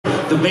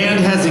the band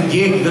has a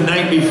gig the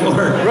night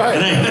before, Right.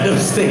 and I end up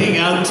staying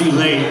out too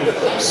late.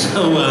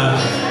 So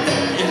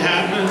it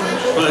happens,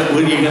 but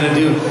what are you gonna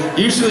do?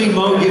 Usually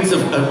Mo gets a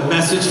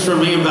message from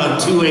me about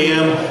 2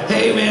 a.m.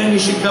 Hey man, you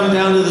should come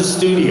down to the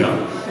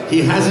studio.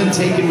 He hasn't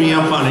taken me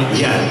up on it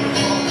yet.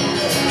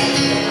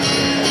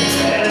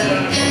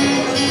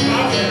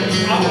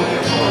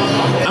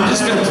 I'm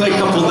just gonna play a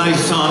couple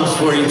nice songs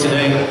for you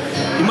today.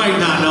 You might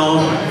not know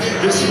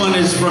them. This one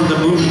is from the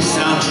movie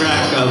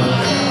soundtrack of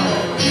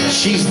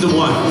She's the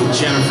One with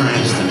Jennifer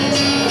Aniston.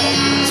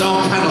 It's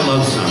all kind of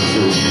love songs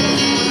too.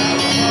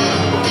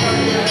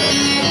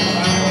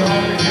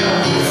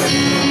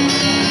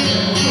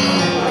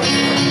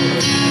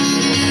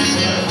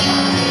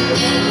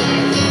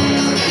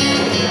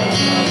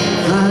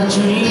 I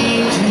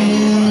dreamed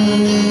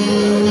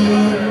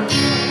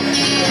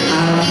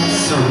I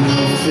saw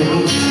your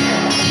face.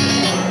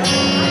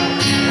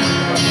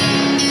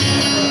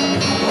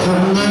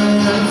 Come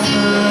on,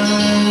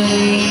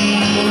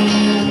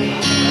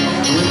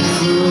 went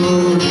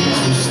through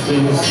to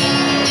space,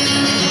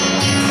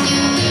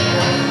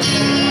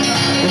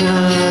 and I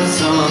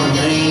saw an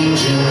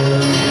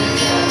angel.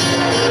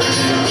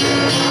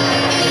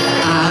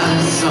 I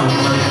saw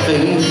my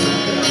face,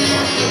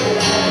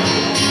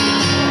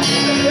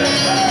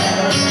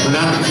 but I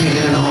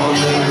can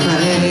only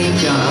thank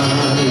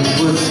God it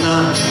was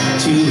not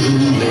too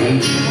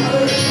late.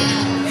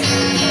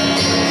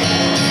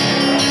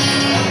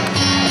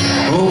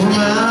 Over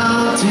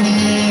mountains,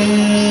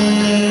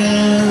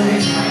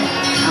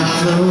 I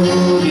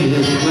floated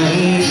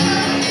away,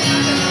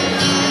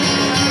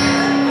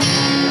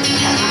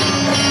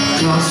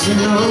 across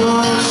an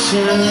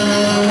ocean,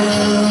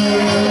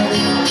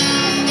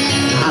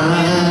 I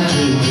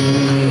dreamed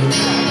away,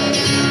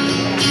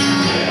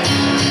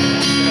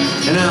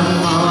 and I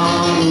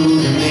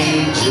followed an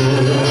angel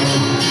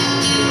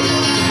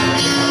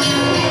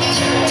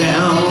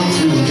down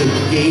through the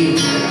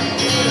gate.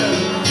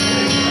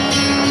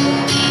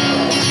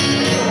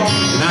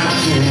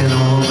 And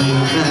only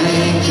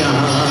thank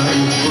God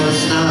it was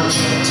not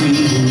too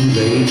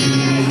late.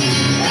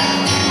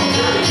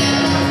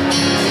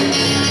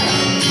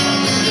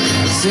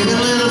 Sing a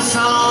little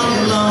song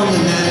of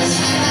loneliness,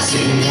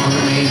 sing one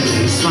to make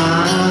me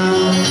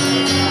smile.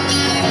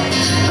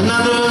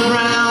 Another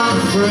round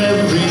for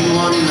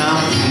everyone,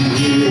 I'll be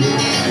here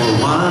for a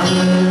while.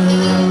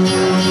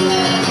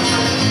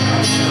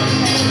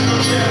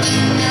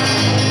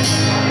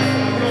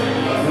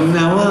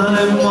 Now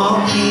I'm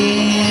walking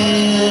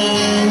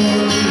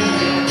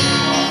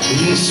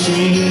these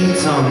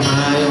streets on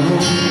my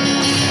own,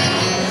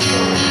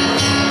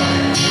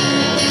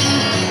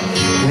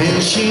 and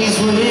she's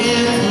with me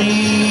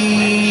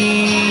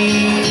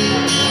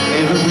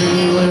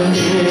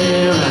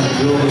everywhere I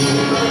go.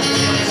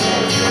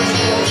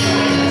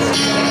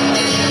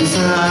 'Cause I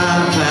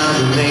found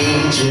an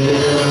angel,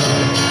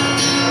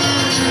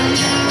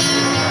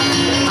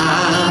 I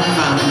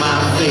found my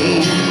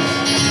faith.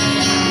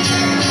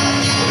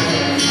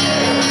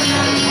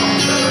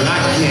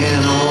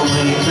 Can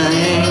only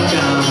thank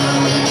God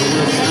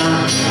it's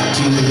not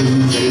too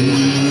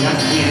late. I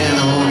can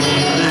only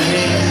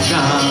thank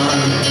God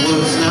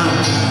it's not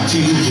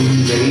too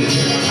late.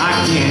 I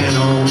can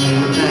only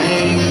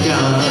thank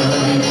God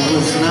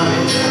it's not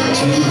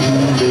too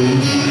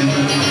late.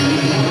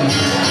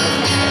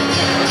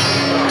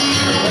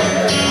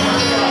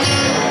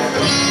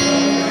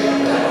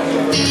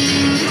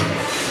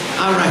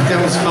 All right, that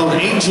was called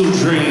Angel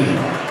Dream.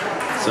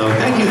 So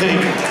thank you.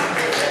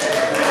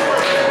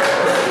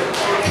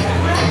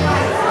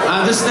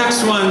 This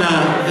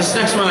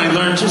next one I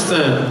learned just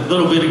a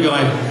little bit ago.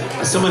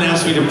 Someone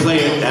asked me to play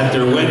it at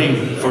their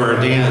wedding for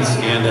a dance,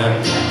 and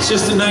it's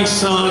just a nice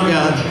song.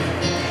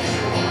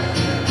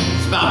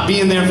 It's about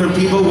being there for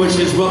people, which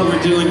is what we're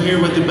doing here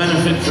with the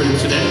benefit for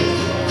today.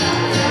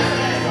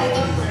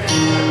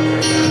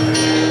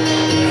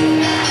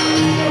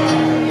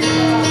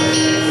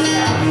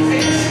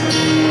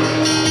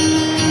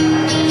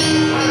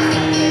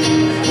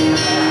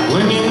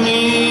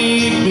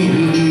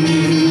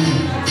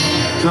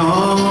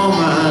 Call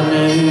my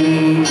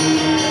name,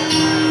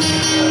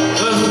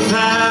 'cause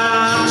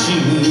without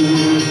you,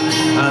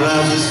 our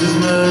lives just as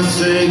much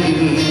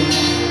same.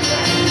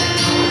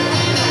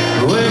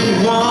 When you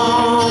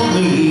want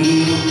me,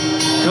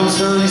 come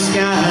sunny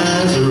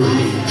skies or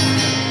rain.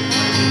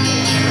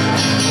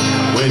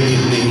 When you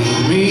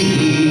need me,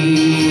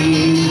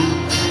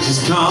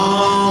 just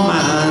call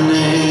my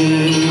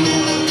name.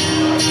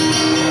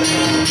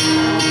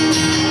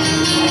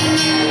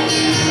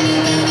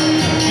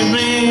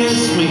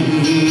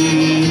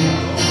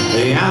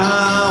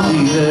 I'll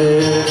be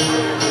there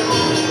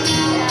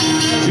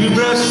to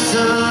brush the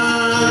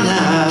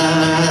sunlight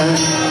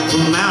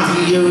from out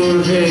of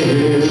your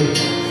hair.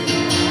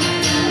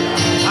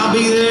 I'll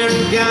be there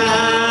to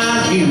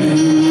guide you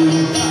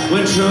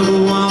when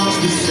trouble walks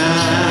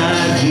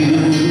beside you.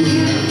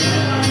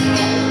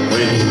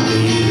 When you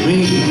need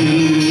me,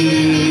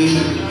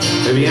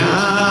 baby,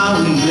 I'll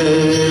be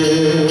there.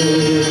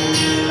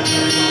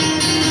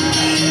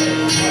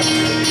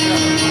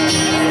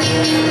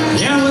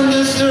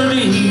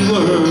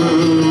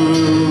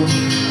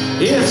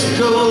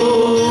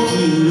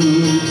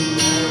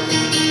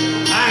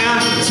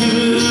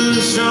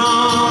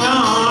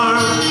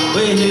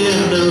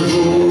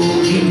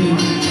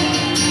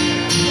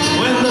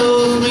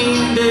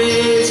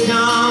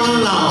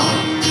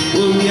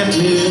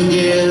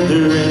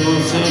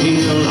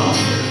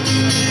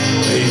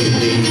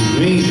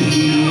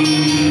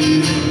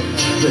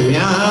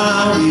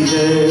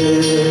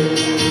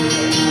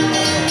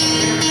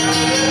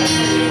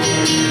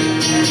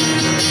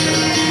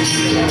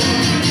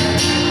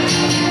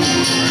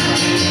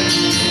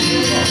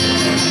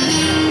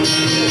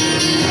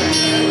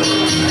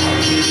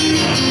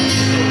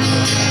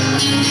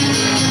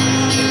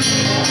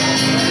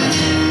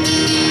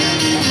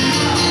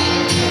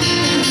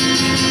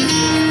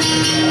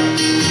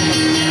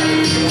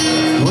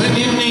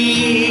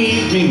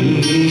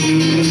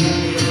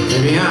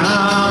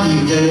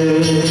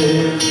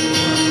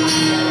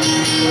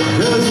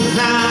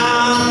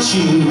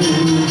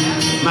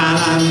 my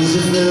life is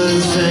just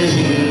the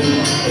same.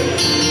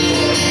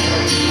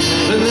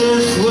 When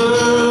this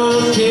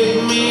world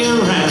kicked me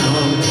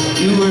around,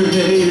 you were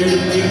there to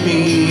pick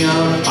me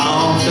up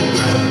off the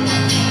ground.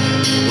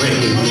 When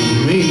you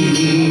need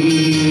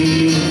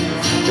me,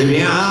 baby,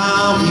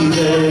 I'll be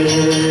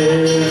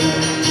there.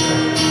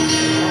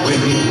 When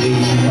you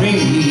need me,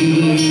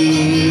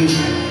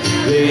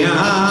 baby,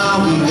 I'll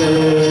be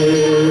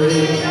there.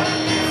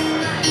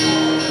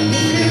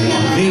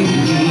 When you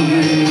need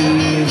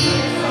me,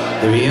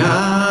 baby,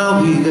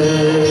 I'll be there.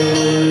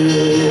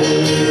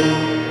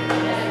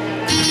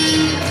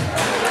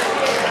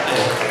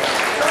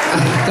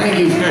 Thank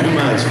you very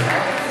much.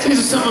 These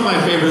are some of my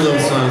favorite little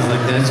songs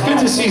like that. It's good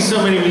to see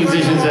so many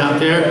musicians out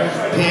there.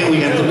 And we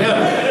got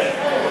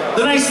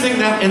the nice thing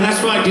that, and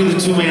that's why I do the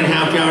two-man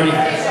happy hour,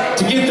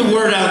 to get the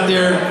word out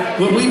there.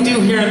 What we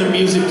do here in the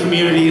music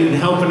community and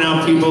helping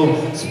out people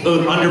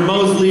under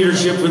Mo's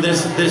leadership for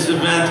this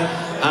event,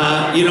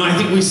 you know, I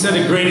think we set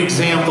a great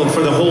example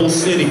for the whole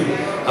city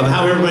of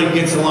how everybody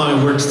gets along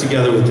and works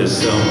together with this.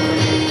 So,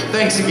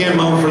 thanks again,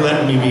 Mo, for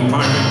letting me be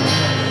part of it.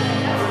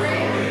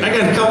 I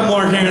got a couple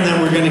more here, and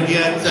then we're gonna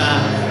get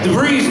the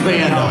Breeze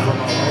Band on.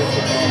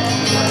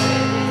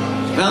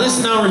 Now this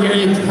number here,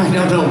 you probably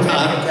don't know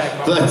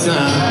about, but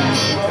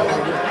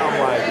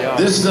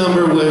this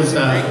number was,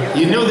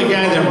 you know the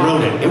guy that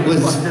wrote it. It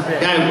was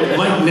guy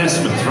Mike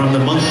Nesmith from the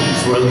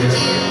Monkees wrote it.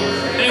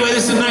 Anyway,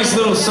 this is a nice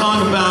little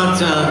song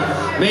about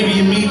maybe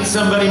you meet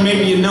somebody,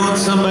 maybe you've known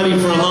somebody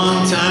for a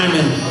long time,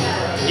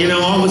 and you know,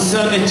 all of a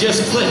sudden it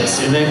just clicks,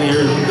 and then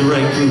you're the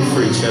right group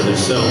for each other.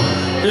 So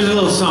here's a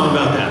little song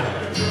about that.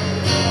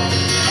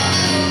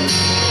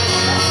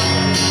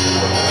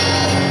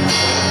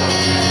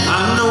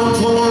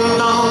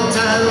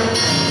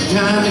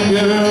 Kind of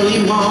girl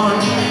you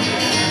want,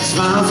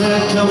 smiles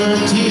that cover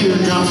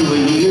teardrops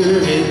when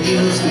your head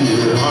gets to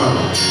your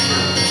heart.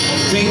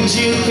 Things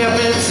you kept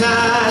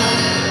inside,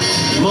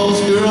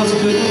 most girls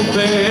couldn't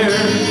bear.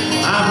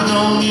 I've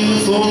known you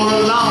for a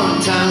long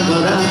time,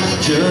 but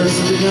I've just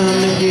begun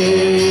to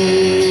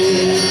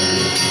care.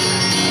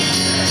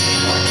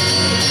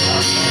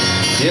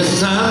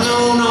 Yes, I've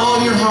known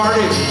all your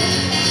heartache,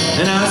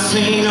 and I've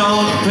seen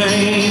all the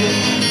pain.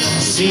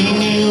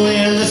 Seen you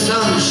in the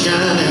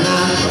sunshine, and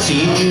I've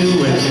seen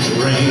you in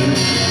the rain.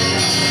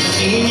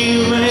 Seen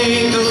you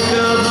make a look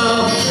of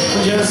love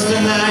with just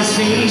a nice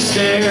easy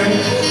stare.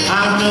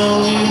 I've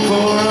known you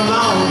for a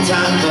long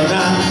time, but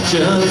I've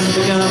just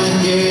begun to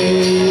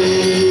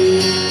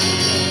care.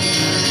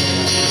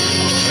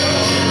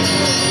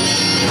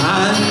 I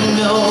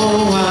know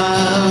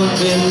I've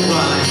been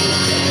blind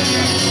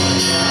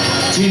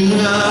to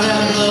not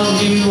have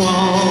loved you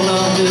all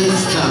of this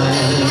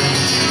time.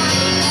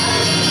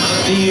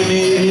 The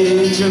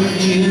image of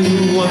you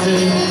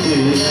wasn't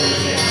clear.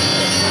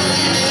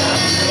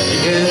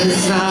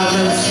 Yes, I've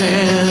been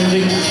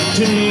standing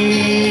too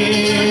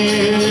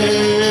near.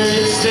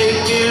 It's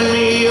taken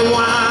me a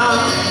while,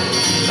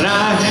 but I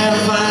have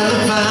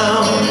finally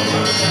found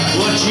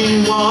what you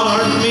are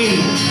to me,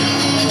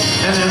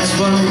 and that's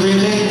what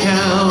really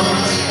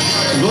counts.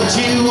 What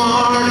you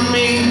are to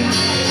me,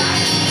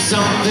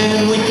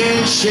 something we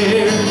can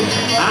share.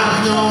 I've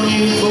known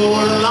you for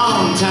a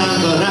long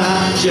time, but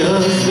I've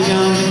just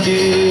begun to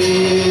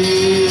care.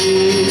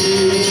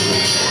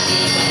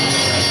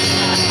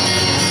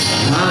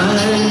 I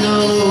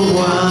know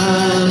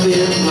I've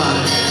been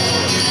blind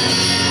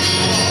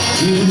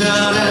to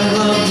not have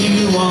loved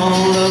you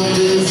all of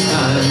this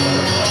time,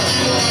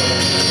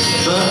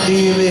 but the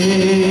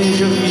image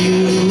of you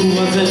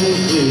wasn't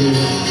clear.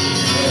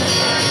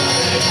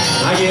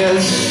 I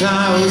guess I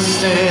was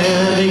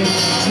standing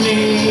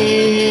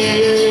near.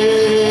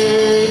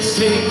 It's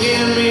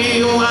taken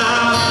me a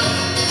while,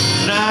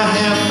 and I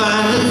have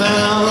finally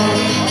found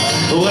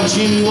what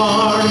you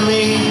are to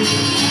me,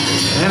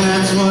 and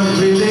that's what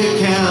really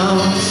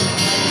counts.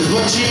 'Cause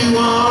what you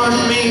are to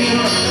me,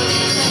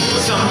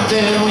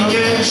 something we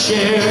can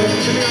share.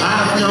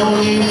 I've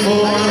known you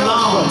for a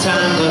long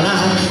time, but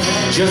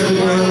I've just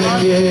begun to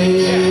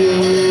care.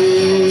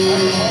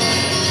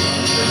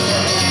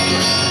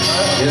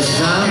 Yes,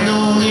 I've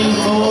known you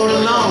for a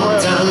long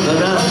time,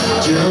 but I've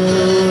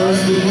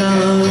just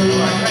begun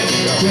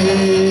to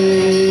care.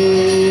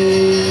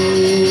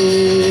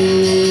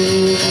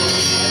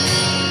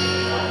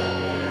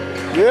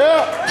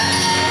 Yeah!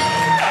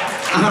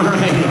 All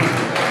right.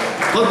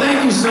 Well, thank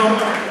you so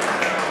much.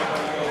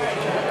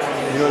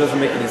 You know it doesn't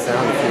make any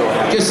sound if you don't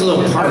have it. Just a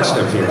little parched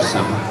up here,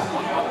 so.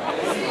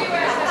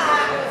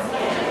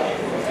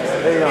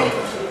 Hey,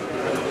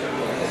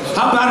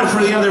 How about it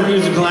for the other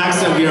musical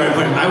acts that we are?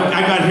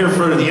 I got here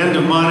for the end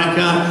of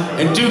Monica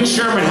and Duke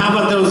Sherman. How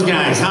about those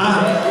guys,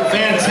 huh?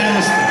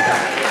 Fantastic.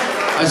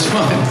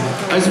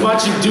 I was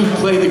watching Duke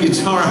play the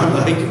guitar. I'm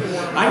like,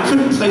 I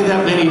couldn't play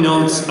that many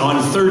notes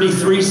on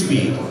 33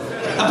 speed.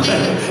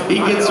 He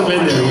gets them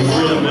in there. He's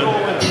real good.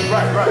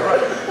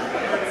 Right.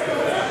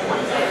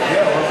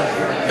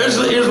 Here's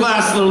the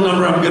last little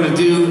number I'm going to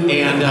do,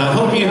 and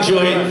hope you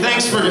enjoy it.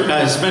 Thanks for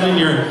spending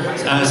your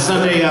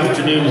Sunday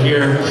afternoon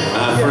here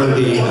for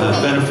the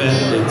benefit.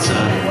 It's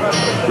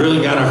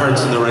really got our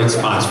hearts in the right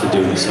spots for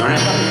doing this, all right?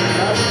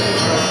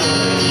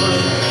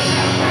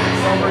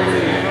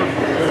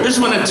 Here's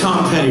one that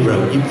Tom Petty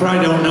wrote. You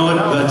probably don't know it,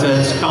 but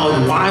it's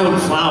called Wild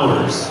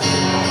Flowers.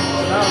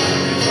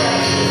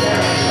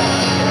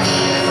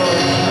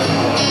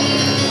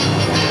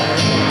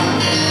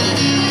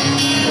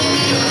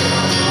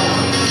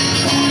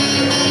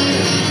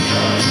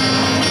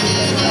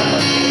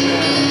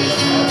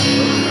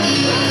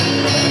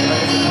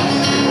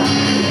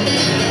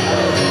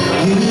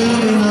 You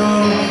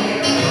belong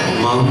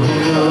among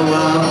the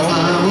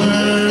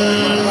wildflowers.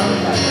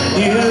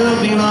 You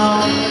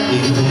belong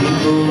in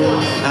people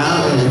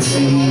out at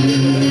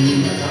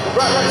sea.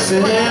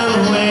 Sit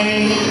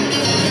away,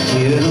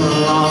 get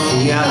off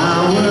the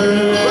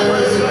hours.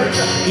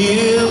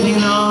 You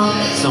belong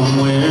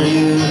somewhere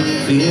you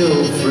feel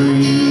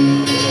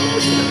free.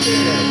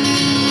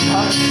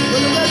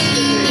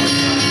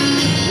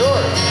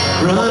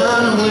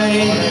 Run away,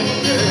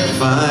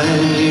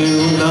 find new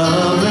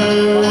lover.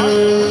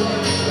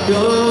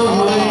 Go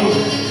away,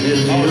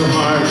 live your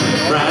heart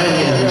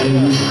brand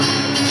new.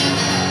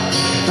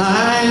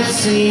 I've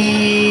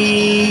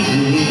seen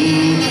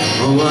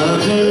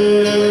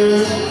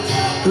others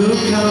who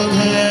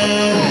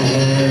compares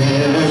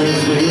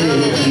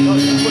with you.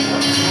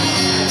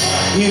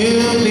 You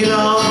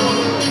belong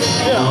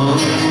on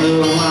the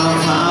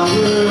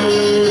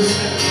wildflowers.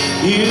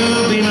 You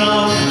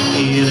belong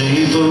in a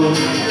boat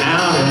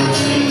out at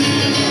sea.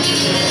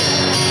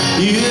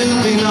 You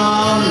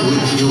belong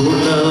with your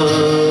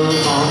love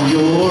on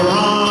your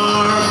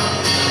arm.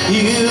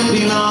 You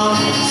belong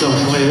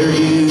somewhere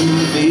you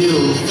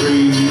feel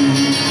free.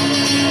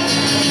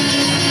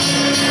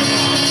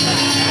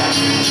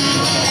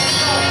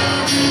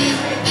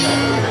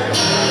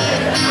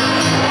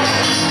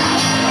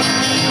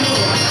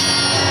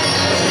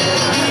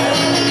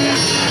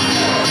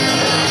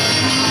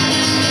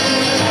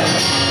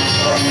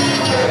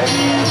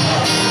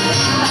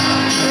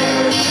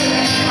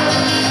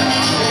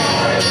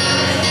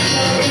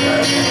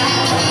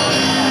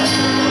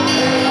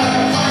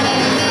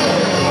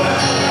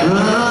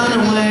 Run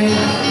away,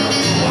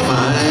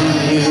 find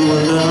you a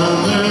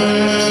lover.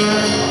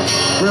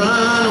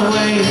 Run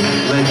away,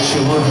 let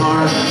your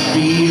heart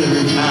be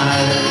your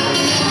guide.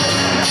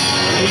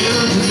 You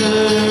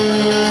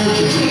deserve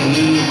the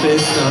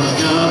deepest of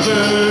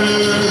cover.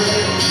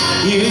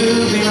 You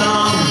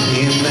belong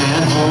in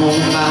that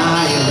home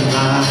by and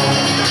by.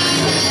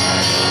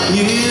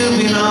 You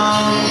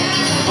belong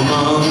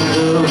among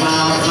the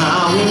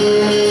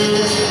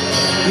wildflowers.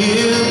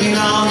 You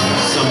belong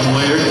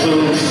somewhere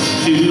close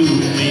to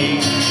me.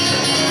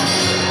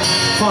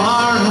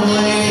 Far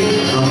away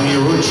from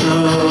your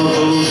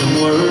troubles and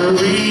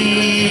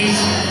worries.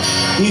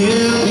 You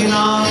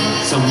belong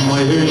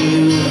somewhere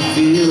you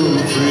feel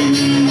free.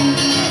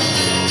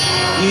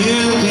 You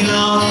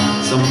belong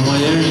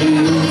somewhere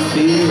you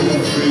feel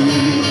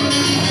free.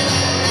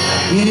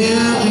 You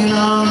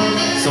belong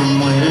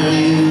somewhere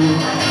you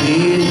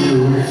feel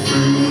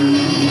free.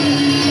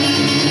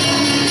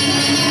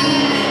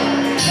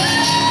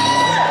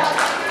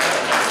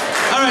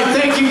 All right,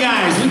 thank you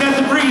guys. We got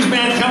the Breeze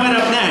Band coming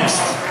up next.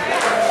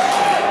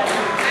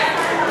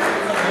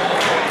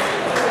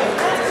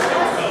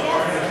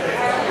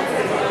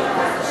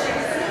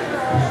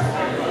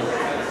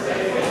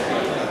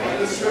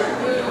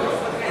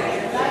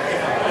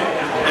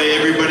 Hey,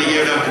 everybody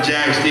give it up for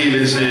Jack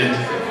Stevenson.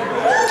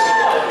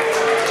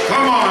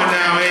 Come on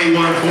now,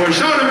 814.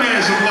 Show the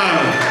man some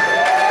love.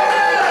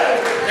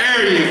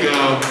 There you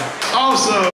go. Also,